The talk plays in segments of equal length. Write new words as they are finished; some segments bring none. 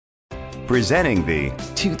Presenting the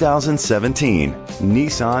 2017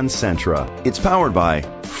 Nissan Sentra. It's powered by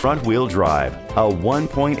front-wheel drive, a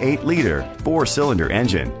 1.8-liter four-cylinder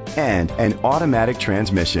engine, and an automatic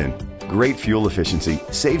transmission. Great fuel efficiency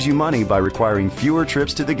saves you money by requiring fewer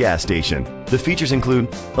trips to the gas station. The features include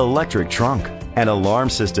electric trunk, an alarm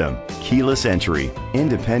system, keyless entry,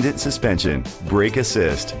 independent suspension, brake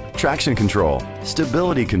assist, traction control,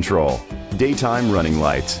 stability control, daytime running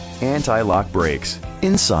lights, anti-lock brakes.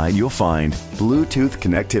 Inside you'll find Bluetooth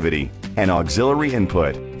connectivity, an auxiliary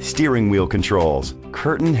input, steering wheel controls,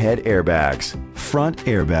 curtain head airbags, front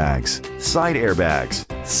airbags,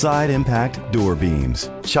 side impact door beams,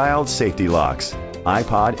 child safety locks,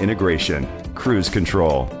 iPod integration, cruise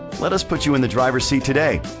control. Let us put you in the driver's seat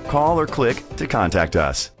today. Call or click to contact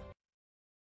us.